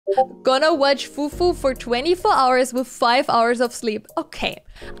Gonna watch Fufu for 24 hours with 5 hours of sleep. Okay,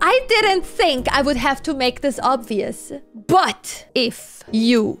 I didn't think I would have to make this obvious. But if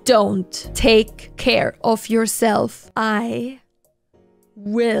you don't take care of yourself, I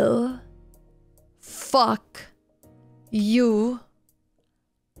will fuck you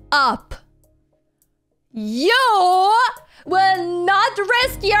up. You will not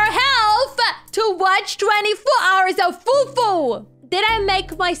risk your health to watch 24 hours of Fufu. Did I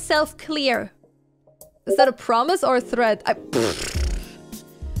make myself clear? Is that a promise or a threat?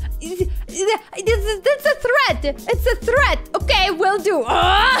 It's a threat. It's a threat. Okay, will do.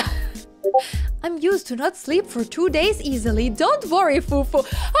 I'm used to not sleep for 2 days easily. Don't worry, Fufu.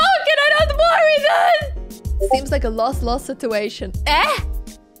 How can I not worry then? Seems like a loss-loss situation.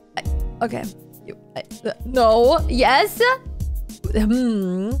 Okay. No. Yes.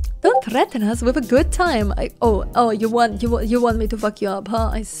 Don't threaten us with a good time. You want me to fuck you up, huh?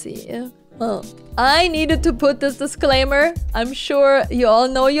 I see. Oh, I needed to put this disclaimer. I'm sure you all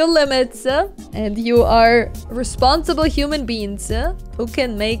know your limits, and you are responsible human beings who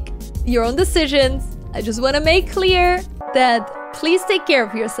can make your own decisions. I just want to make clear that please take care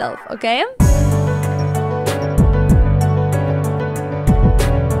of yourself, okay?